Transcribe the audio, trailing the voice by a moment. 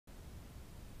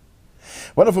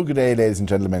Wonderful good day, ladies and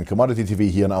gentlemen. Commodity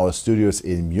TV here in our studios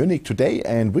in Munich today,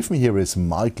 and with me here is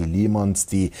Mark Leemons,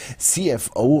 the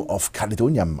CFO of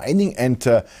Caledonia Mining, and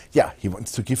he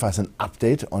wants to give us an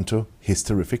update onto his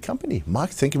terrific company.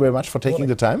 Mark, thank you very much for taking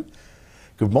the time.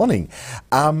 Good morning.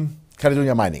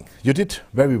 Caledonia Mining, you did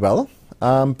very well.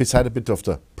 Beside a bit of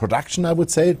the production, I would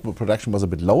say, production was a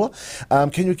bit lower.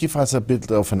 Can you give us a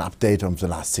bit of an update on the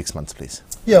last 6 months, please?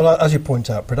 Yeah, well, as you point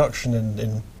out, production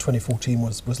in 2014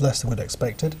 was less than we'd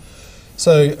expected.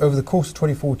 So over the course of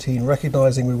 2014,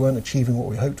 recognising we weren't achieving what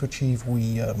we hoped to achieve,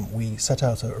 we set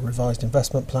out a revised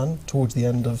investment plan towards the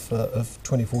end of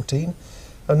 2014.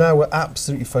 And now we're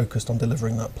absolutely focused on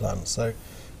delivering that plan. So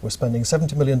we're spending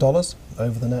 $70 million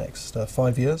over the next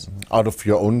 5 years. Out of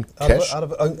your own cash? Out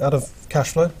of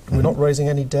cash flow. Mm-hmm. We're not raising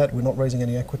any debt, we're not raising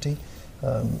any equity.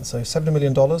 So $70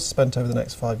 million spent over the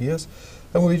next 5 years.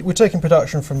 And we're taking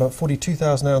production from about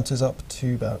 42,000 ounces up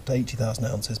to about 80,000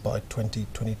 ounces by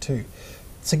 2022.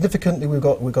 Significantly, we've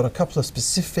got a couple of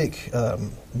specific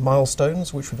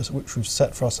milestones which we've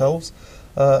set for ourselves.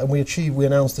 And we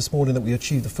announced this morning that we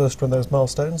achieved the first one of those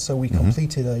milestones. So we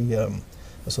completed a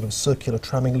sort of circular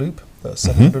tramming loop that's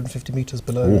 750 metres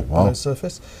below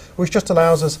surface, which just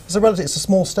allows us, it's a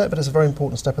small step, but it's a very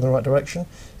important step in the right direction.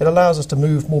 It allows us to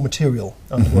move more material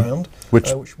underground.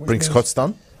 Which brings costs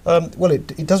down? Well,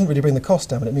 it doesn't really bring the cost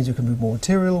down, but it means we can move more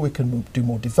material, we can do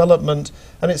more development,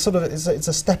 and it's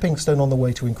a stepping stone on the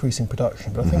way to increasing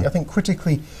production. But I think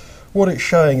critically, what it's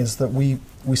showing is that we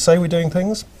say we're doing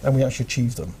things and we actually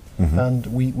achieve them. And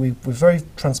we're very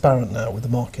transparent now with the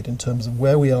market in terms of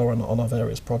where we are on our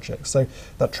various projects. So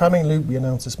that tramming loop we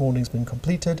announced this morning has been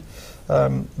completed.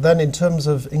 Then in terms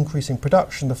of increasing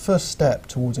production, the first step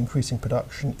towards increasing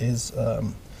production is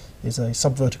a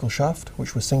subvertical shaft,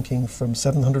 which we're sinking from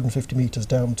 750 metres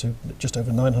down to just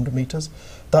over 900 metres.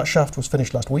 That shaft was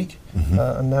finished last week,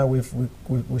 and now we've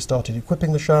started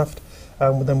equipping the shaft,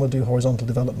 and then we'll do horizontal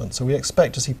development. So we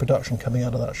expect to see production coming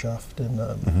out of that shaft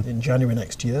in January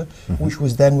next year, which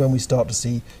was then when we start to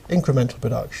see incremental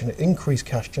production, increased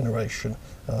cash generation,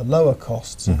 lower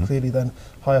costs, and clearly then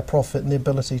higher profit and the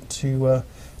ability to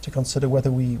consider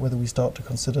whether we start to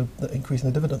consider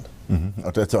increasing the dividend.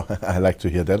 I like to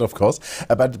hear that, of course.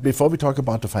 But before we talk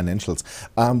about the financials,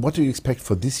 what do you expect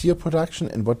for this year production,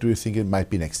 and what do you think it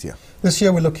might be next year? This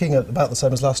year we're looking at about the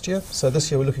same as last year. So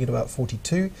this year we're looking at about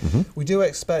 42. We do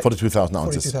expect 42,000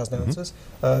 ounces. 42,000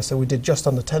 ounces. So we did just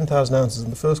under 10,000 ounces in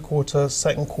the first quarter.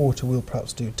 Second quarter we'll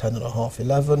perhaps do 10.5,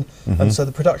 11. And so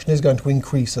the production is going to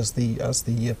increase as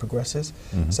the year progresses.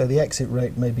 So the exit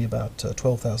rate may be about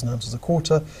 12,000 ounces a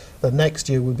quarter. The next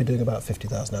year we'll be doing about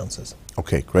 50,000 ounces.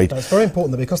 Okay, great. Now it's very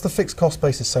important that because the fixed cost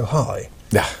base is so high,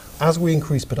 as we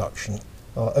increase production,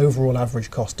 our overall average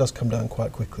cost does come down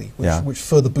quite quickly, which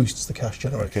further boosts the cash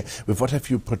generation. Okay. With what have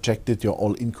you projected your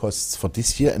all-in costs for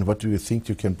this year, and what do you think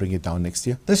you can bring it down next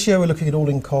year? This year we're looking at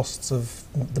all-in costs of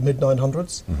the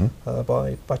mid-900s.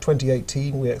 By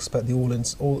 2018 we expect the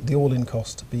all-in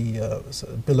cost to be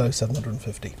below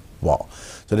 750. Wow!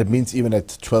 So that means even at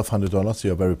 $1,200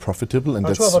 you are very profitable, and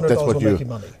that's what you making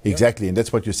money. Exactly, and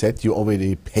that's what you said. You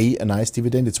already pay a nice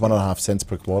dividend. It's 1.5 cents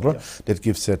per quarter. That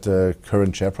gives at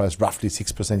current share price roughly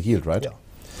 6% yield, right?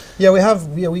 Yeah,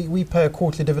 we pay a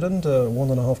quarterly dividend,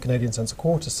 1.5 Canadian cents a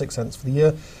quarter, 6 cents for the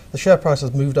year. The share price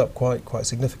has moved up quite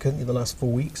significantly in the last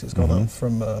 4 weeks. It's gone up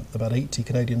from about 80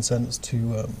 Canadian cents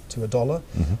to $1,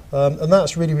 and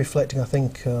that's really reflecting, I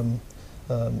think,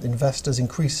 investors'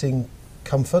 increasing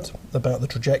comfort about the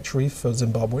trajectory for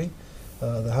Zimbabwe.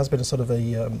 There has been a sort of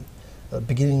a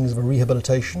beginnings of a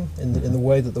rehabilitation in the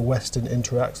way that the West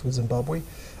interacts with Zimbabwe.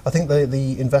 I think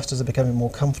the investors are becoming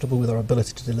more comfortable with our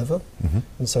ability to deliver,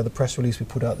 and so the press release we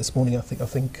put out this morning, I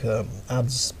think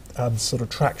adds sort of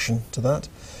traction to that.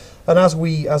 And as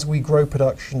we grow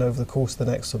production over the course of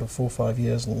the next sort of 4 or 5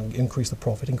 years and increase the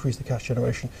profit, increase the cash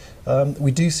generation, we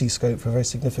do see scope for a very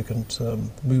significant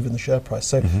move in the share price.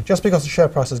 So just because the share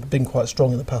price has been quite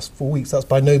strong in the past 4 weeks, that's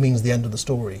by no means the end of the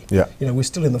story. We're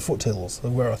still in the foothills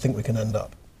of where I think we can end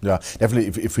up. Yeah,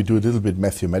 definitely. If we do a little bit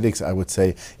mathematics, I would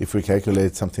say if we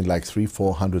calculate something like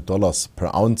 $300-400 per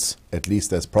ounce, at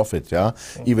least as profit,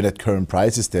 even at current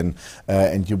prices, then,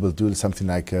 and you will do something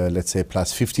like, let's say,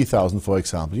 plus 50,000, for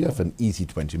example, you have an easy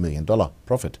 $20 million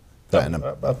profit per annum.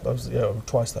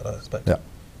 Twice that, I expect. Yeah.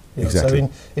 Exactly. So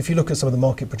if you look at some of the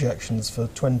market projections for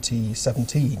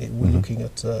 2017, we're looking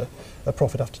at a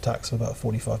profit after tax of about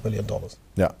 $45 billion.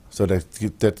 Yeah, so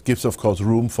that gives, of course,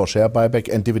 room for share buyback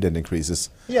and dividend increases,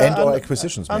 and or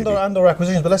acquisitions, maybe. And or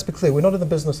acquisitions, but let's be clear, we're not in the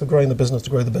business of growing the business to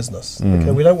grow the business.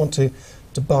 Okay? We don't want to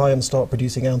buy and start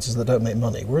producing ounces that don't make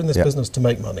money. We're in this business to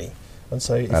make money. and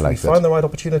say, if like we that. find the right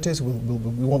opportunities, we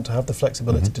want to have the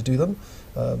flexibility to do them.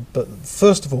 But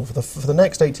first of all, for the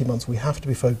next 18 months, we have to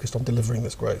be focused on delivering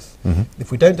this growth.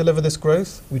 If we don't deliver this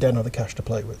growth, we don't have the cash to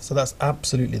play with. So that's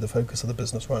absolutely the focus of the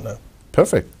business right now.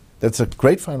 Perfect. That's a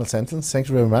great final sentence. Thank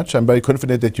you very much. I'm very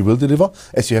confident that you will deliver,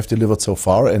 as you have delivered so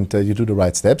far, and you do the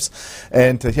right steps.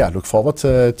 And yeah, look forward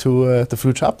to the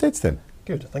future updates then.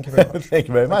 Good, thank you very much. Thank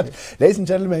you very much. Ladies and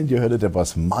gentlemen, you heard it. That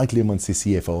was Mark Learmonth, the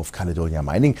CFO of Caledonia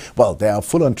Mining. Well, they are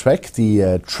full on track.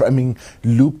 The tramming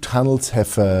loop tunnels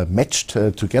have matched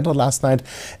together last night.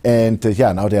 And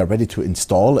yeah, now they are ready to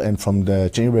install. And from the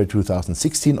January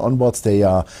 2016 onwards, they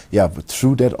are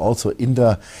through that also in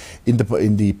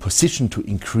the position to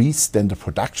increase then the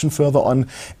production further on.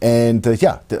 And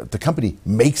yeah, the company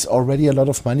makes already a lot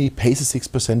of money, pays a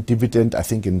 6% dividend, I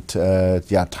think in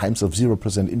times of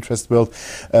 0% interest world.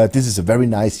 This is a very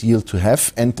nice yield to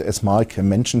have, and as Mark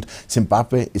mentioned,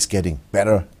 Zimbabwe is getting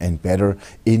better and better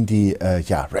in the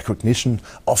recognition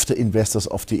of the investors,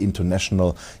 of the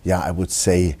international, I would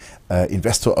say,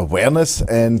 investor awareness,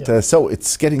 and so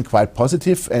it's getting quite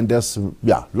positive, and there's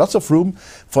lots of room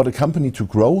for the company to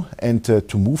grow and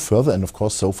to move further, and of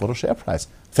course so for the share price.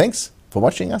 Thanks for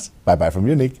watching us. Bye bye from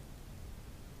Munich.